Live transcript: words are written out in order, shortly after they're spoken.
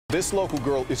This local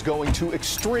girl is going to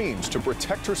extremes to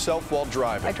protect herself while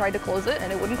driving. I tried to close it and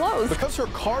it wouldn't close. Because her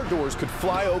car doors could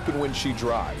fly open when she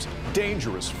drives.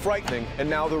 Dangerous, frightening, and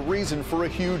now the reason for a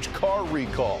huge car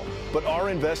recall. But our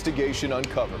investigation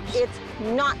uncovers it's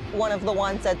not one of the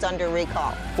ones that's under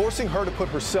recall, forcing her to put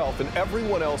herself and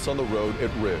everyone else on the road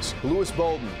at risk. Lewis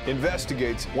Bolden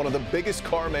investigates one of the biggest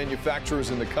car manufacturers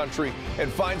in the country and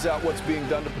finds out what's being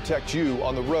done to protect you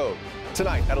on the road.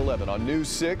 Tonight at 11 on News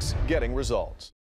 6, Getting Results.